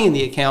the money in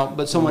the account,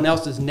 but someone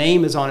else's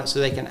name is on it so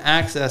they can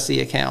access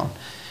the account.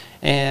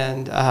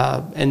 And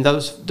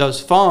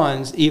those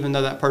funds, even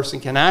though that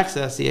person can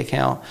access the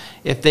account,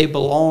 if they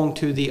belong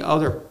to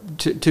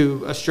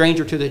to a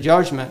stranger to the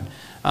judgment,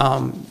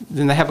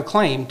 then they have a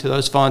claim to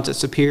those funds that's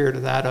superior to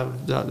that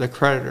of the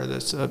creditor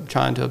that's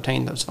trying to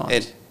obtain those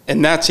funds.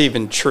 And that's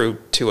even true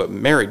to a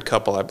married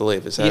couple, I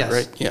believe. Is that Yes.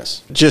 right?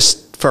 Yes.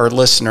 Just for our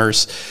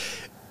listeners,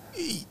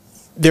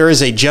 there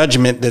is a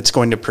judgment that's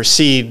going to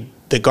precede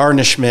the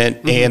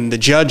garnishment, and the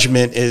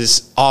judgment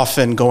is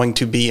often going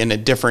to be in a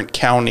different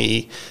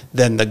county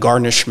than the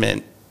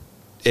garnishment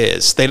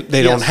is.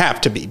 They don't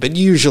have to be, but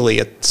usually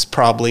it's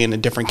probably in a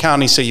different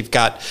county. So you've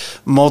got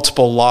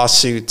multiple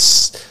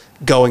lawsuits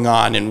going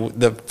on, and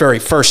the very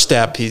first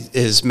step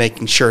is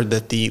making sure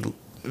that the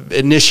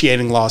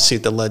initiating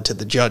lawsuit that led to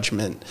the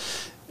judgment,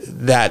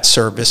 that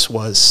service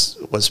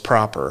was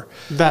proper.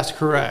 That's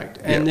correct.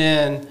 And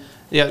then,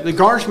 the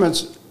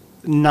garnishments,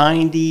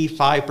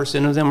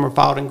 95% of them were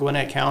filed in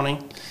Gwinnett County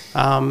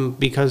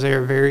because they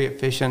are very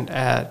efficient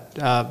at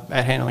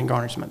handling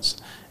garnishments.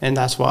 And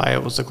that's why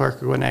it was the clerk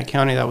of Gwinnett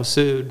County that was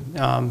sued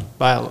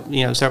by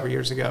several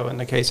years ago in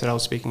the case that I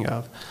was speaking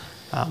of.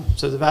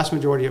 So the vast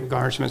majority of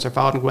garnishments are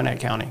filed in Gwinnett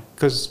County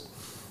because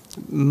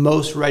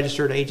most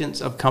registered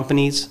agents of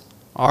companies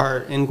are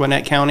in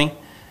Gwinnett County,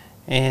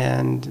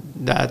 and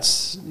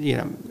that's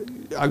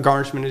a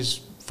garnishment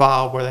is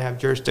filed where they have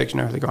jurisdiction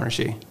over the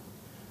garnishee.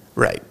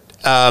 Right.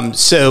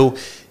 So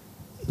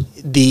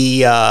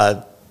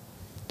the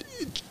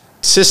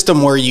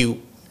system where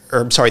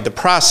the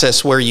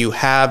process where you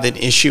have an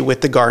issue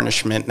with the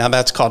garnishment, now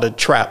that's called a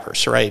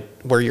traverse, right?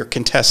 Where you're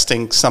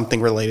contesting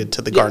something related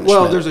to the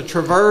garnishment. Well, there's a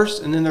traverse,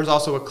 and then there's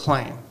also a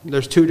claim.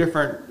 There's two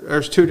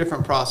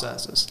different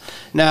processes.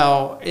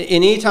 Now,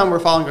 any time we're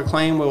filing a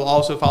claim, we will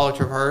also file a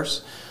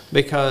traverse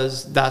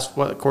because that's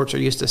what courts are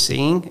used to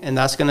seeing, and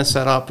that's going to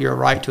set up your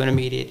right to an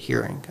immediate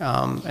hearing.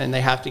 And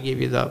they have to give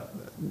you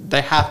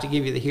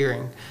the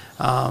hearing.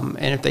 And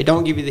if they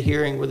don't give you the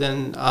hearing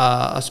within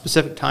a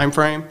specific time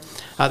frame,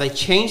 they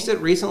changed it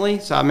recently,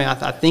 so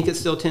I think it's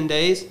still 10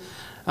 days.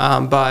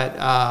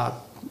 But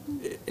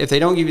if they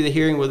don't give you the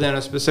hearing within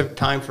a specific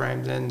time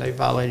frame, then they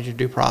violated your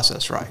due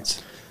process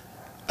rights.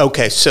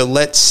 Okay, so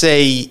let's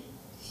say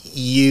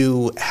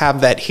you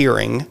have that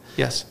hearing.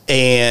 Yes.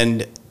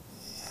 And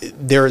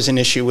there is an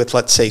issue with,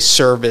 let's say,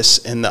 service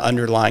in the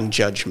underlying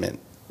judgment.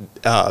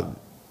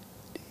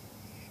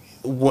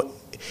 What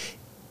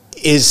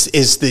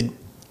is the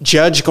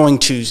judge going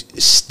to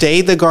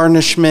stay the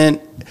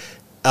garnishment,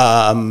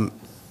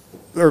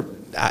 or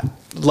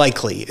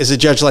likely? Is the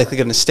judge likely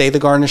going to stay the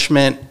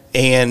garnishment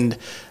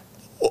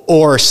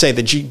or say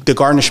the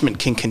garnishment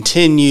can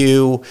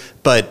continue,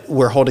 but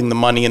we're holding the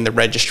money in the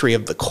registry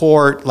of the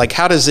court? Like,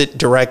 how does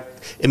it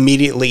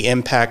immediately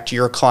impact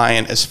your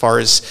client as far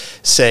as,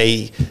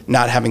 say,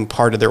 not having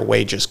part of their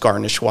wages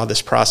garnished while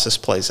this process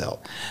plays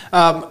out?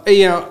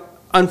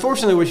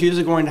 Unfortunately, what's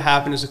usually going to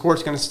happen is the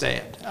court's going to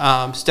stay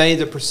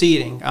the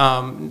proceeding.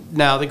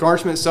 Now, the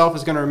garnishment itself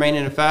is going to remain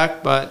in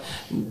effect, but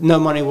no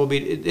money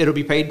it'll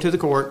be paid to the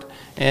court,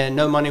 and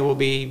no money will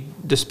be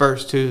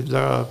dispersed to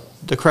the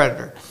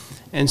creditor.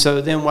 And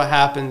so then what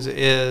happens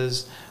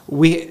is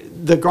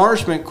the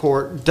garnishment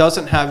court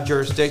doesn't have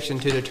jurisdiction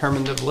to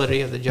determine the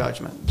validity of the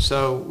judgment.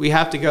 So we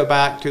have to go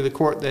back to the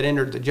court that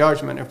entered the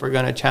judgment if we're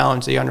going to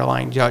challenge the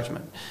underlying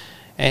judgment.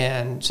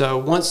 And so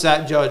once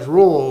that judge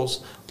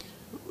rules,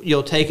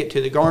 you'll take it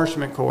to the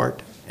garnishment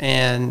court,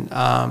 and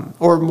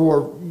or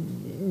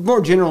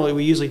more generally,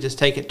 we usually just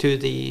take it to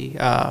the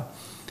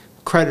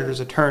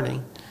creditor's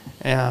attorney,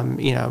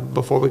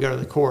 before we go to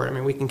the court. I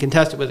mean, we can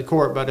contest it with the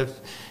court, but if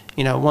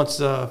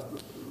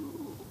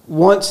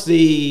once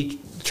the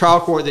trial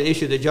court that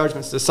issued the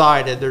judgment's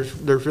decided,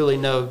 there's really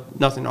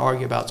nothing to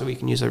argue about, so we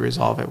can usually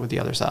resolve it with the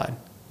other side.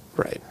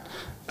 Right.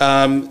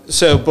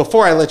 So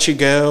before I let you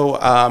go,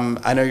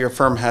 I know your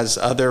firm has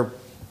other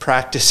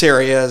practice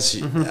areas,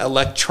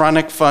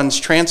 Electronic Funds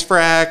Transfer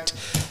Act,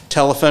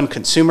 Telephone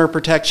Consumer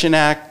Protection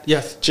Act.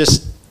 Yes.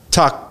 Just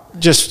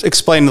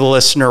explain to the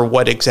listener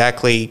what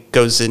exactly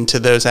goes into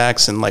those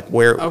acts, and like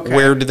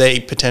where do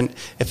they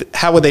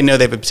how would they know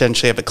they would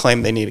potentially have a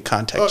claim they need to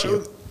contact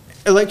you?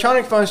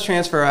 Electronic Funds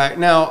Transfer Act.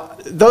 Now,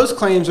 those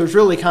claims, there's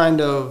really kind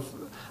of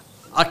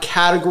a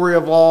category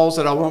of laws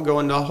that I won't go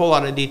into a whole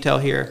lot of detail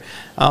here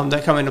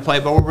that come into play.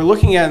 But what we're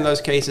looking at in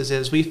those cases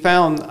is we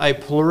found a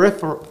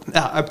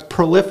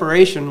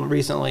proliferation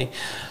recently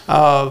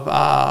of,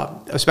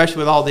 especially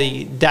with all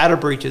the data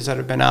breaches that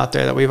have been out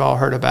there that we've all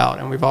heard about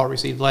and we've all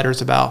received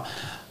letters about,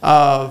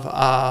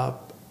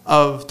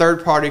 of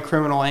third-party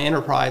criminal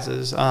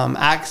enterprises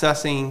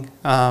accessing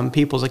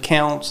people's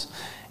accounts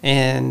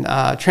and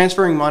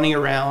transferring money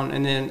around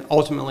and then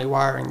ultimately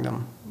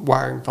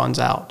wiring funds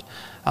out.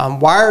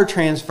 Wire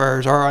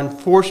transfers are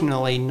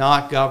unfortunately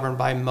not governed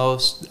by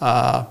most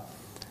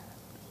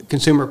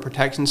consumer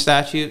protection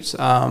statutes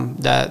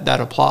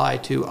that apply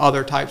to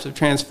other types of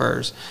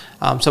transfers.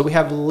 So we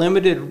have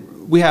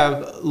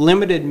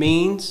limited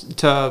means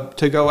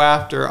to go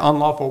after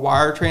unlawful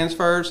wire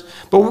transfers,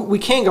 but we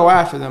can go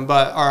after them.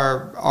 But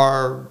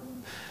our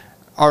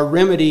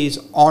remedies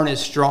aren't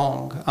as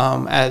strong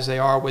as they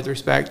are with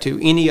respect to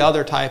any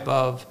other type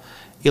of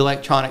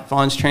electronic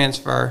funds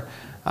transfer.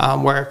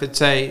 Where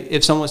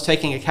if someone's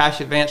taking a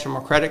cash advance from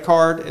a credit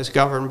card, it's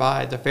governed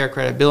by the Fair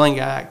Credit Billing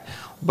Act.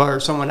 But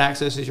if someone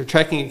accesses your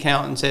checking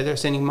account and say they're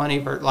sending money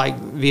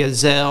via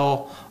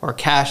Zelle or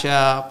Cash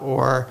App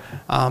or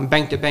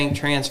bank-to-bank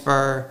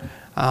transfer,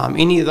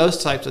 any of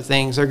those types of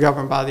things are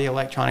governed by the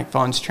Electronic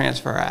Funds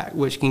Transfer Act,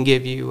 which can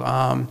give you,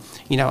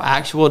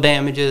 actual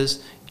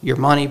damages, your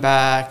money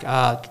back,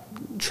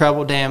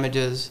 treble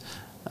damages,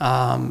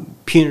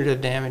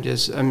 punitive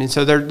damages. I mean,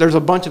 so there's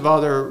a bunch of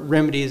other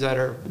remedies that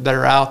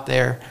are out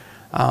there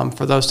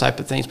for those type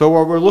of things. But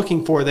what we're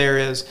looking for there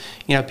is,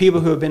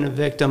 people who have been a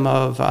victim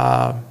of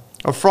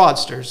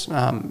fraudsters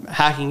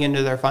hacking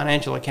into their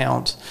financial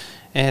accounts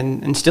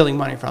and stealing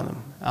money from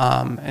them.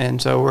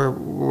 And so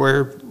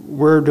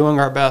we're doing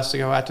our best to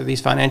go after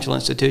these financial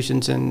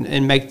institutions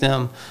and make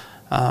them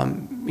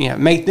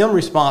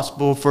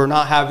responsible for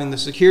not having the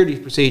security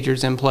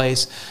procedures in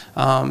place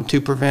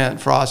to prevent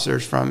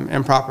fraudsters from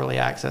improperly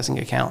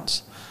accessing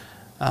accounts.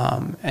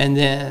 And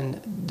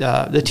then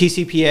the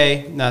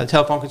TCPA, the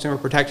Telephone Consumer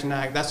Protection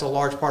Act, that's a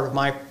large part of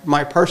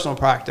my personal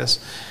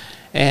practice.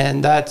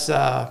 And that's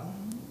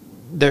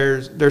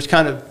there's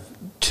kind of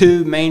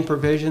two main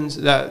provisions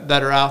that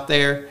are out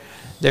there.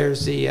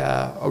 There's a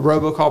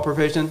robocall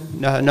provision.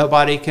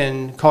 Nobody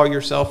can call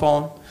your cell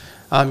phone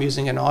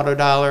using an auto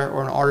dialer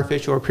or an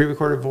artificial or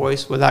pre-recorded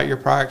voice without your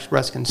prior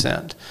express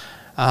consent.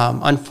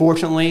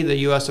 Unfortunately, the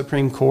U.S.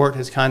 Supreme Court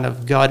has kind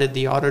of gutted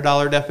the auto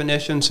dialer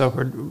definition, so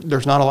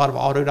there's not a lot of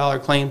auto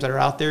dialer claims that are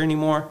out there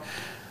anymore.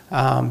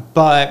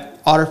 But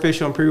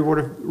artificial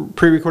and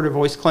pre-recorded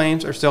voice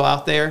claims are still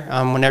out there.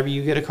 Whenever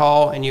you get a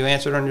call and you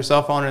answer it on your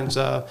cell phone,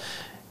 and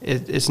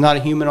it's not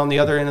a human on the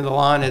other end of the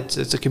line,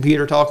 it's a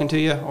computer talking to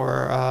you,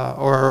 or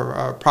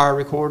a prior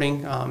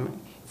recording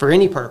for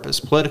any purpose,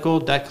 political,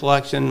 debt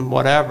collection,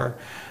 whatever,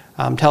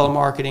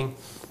 telemarketing.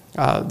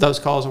 Those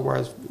calls are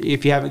worth,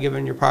 if you haven't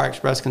given your prior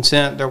express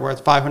consent, they're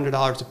worth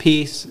 $500 a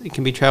piece. It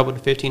can be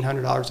trebled to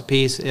 $1,500 a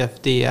piece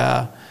if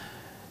the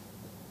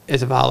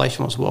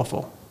violation was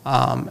willful.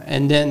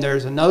 And then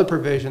there's another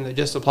provision that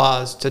just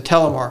applies to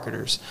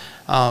telemarketers,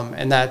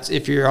 and that's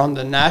if you're on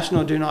the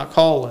national do not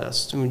call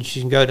list, which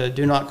you can go to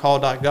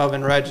donotcall.gov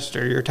and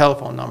register your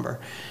telephone number,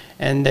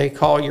 and they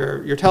call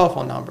your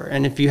telephone number.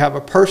 And if you have a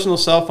personal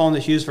cell phone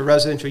that's used for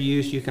residential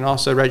use, you can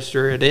also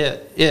register it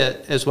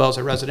as well as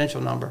a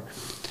residential number.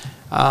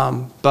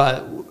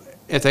 But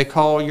if they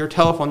call your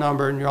telephone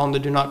number and you're on the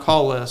do not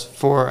call list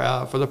for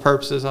the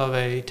purposes of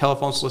a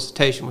telephone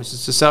solicitation, which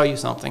is to sell you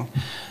something,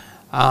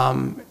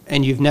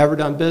 and you've never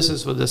done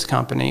business with this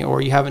company,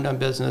 or you haven't done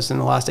business in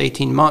the last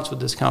 18 months with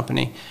this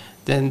company,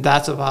 then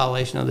that's a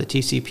violation of the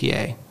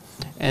TCPA.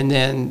 And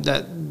then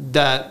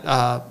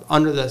that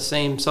under the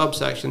same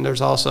subsection,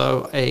 there's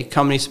also a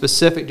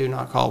company-specific do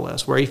not call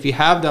list, where if you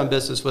have done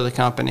business with a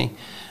company,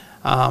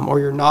 or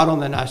you're not on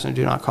the national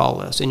do not call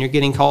list, and you're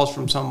getting calls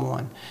from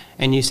someone,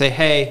 and you say,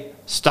 hey,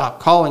 stop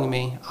calling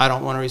me, I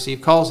don't want to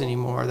receive calls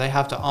anymore, they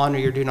have to honor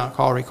your do not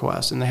call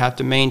request, and they have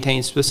to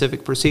maintain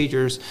specific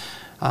procedures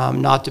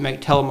not to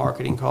make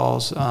telemarketing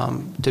calls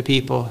to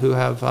people who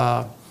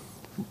have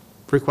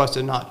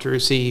requested not to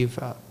receive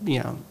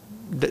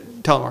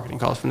telemarketing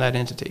calls from that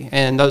entity.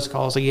 And those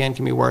calls, again,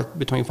 can be worth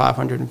between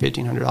 $500 and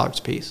 $1,500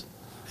 a piece.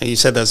 You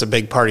said that's a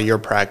big part of your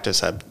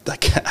practice.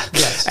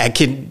 Yes. I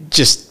can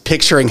just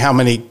picturing how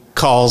many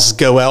calls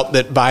go out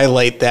that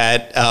violate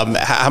that.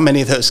 How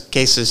many of those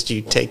cases do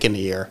you take in a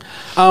year?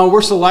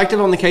 We're selective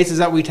on the cases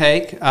that we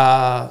take.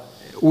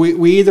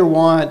 We either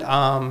want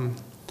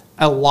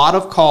a lot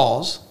of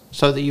calls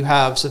so that you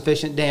have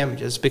sufficient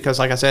damages, because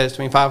like I said, it's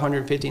between $500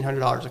 and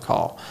 $1,500 a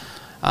call.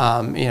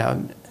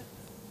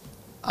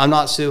 I'm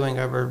not suing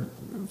over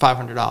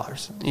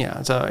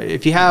 $500. So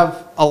if you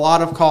have a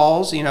lot of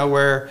calls,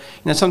 where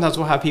sometimes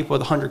we'll have people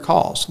with 100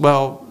 calls.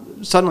 Well,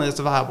 suddenly that's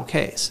a viable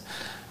case.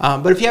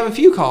 But if you have a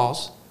few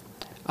calls,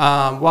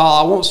 while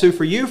I won't sue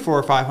for you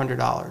for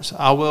 $500,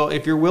 I will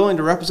if you're willing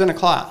to represent a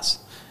class,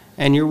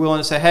 and you're willing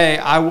to say, hey,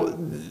 I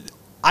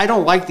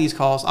don't like these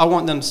calls. I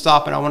want them to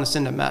stop, and I want to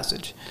send a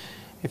message.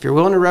 If you're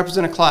willing to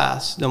represent a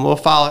class, then we'll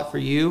file it for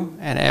you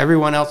and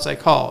everyone else they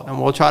called,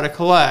 and we'll try to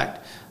collect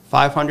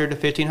 $500 to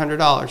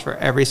 $1,500 for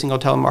every single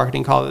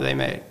telemarketing call that they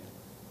made.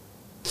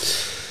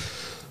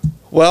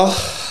 Well,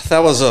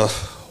 that was a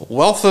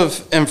wealth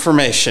of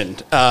information.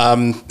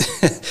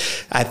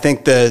 I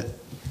think the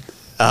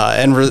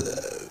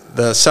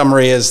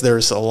summary is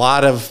there's a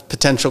lot of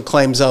potential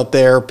claims out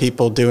there,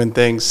 people doing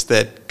things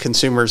that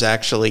consumers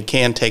actually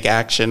can take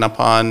action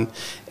upon.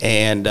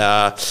 And,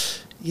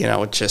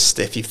 just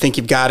if you think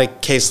you've got a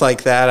case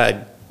like that,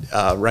 I'd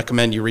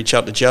recommend you reach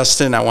out to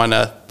Justin. I want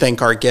to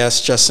thank our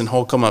guest, Justin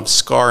Holcombe of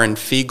Skaar and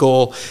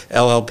Feagle,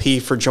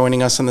 LLP, for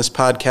joining us on this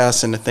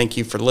podcast, and to thank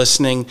you for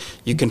listening.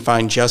 You can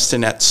find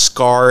Justin at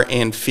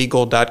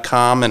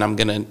skaarandfeagle.com, and I'm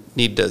going to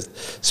need to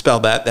spell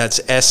that. That's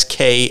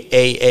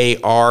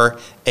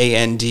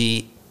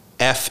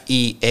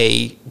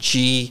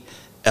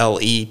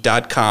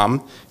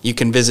SKAARANDFEAGLE.com. You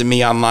can visit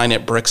me online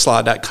at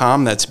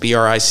brickslaw.com. That's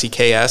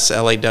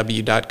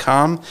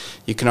BRICKSLAW.com.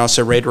 You can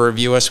also rate or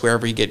review us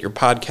wherever you get your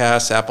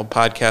podcasts, Apple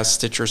Podcasts,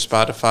 Stitcher,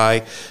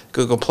 Spotify,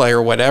 Google Play,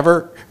 or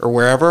whatever, or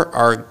wherever.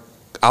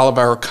 All of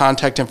our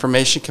contact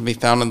information can be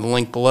found in the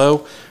link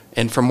below.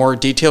 And for more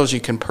details, you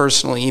can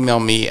personally email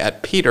me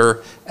at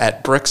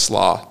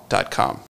peter@brickslaw.com.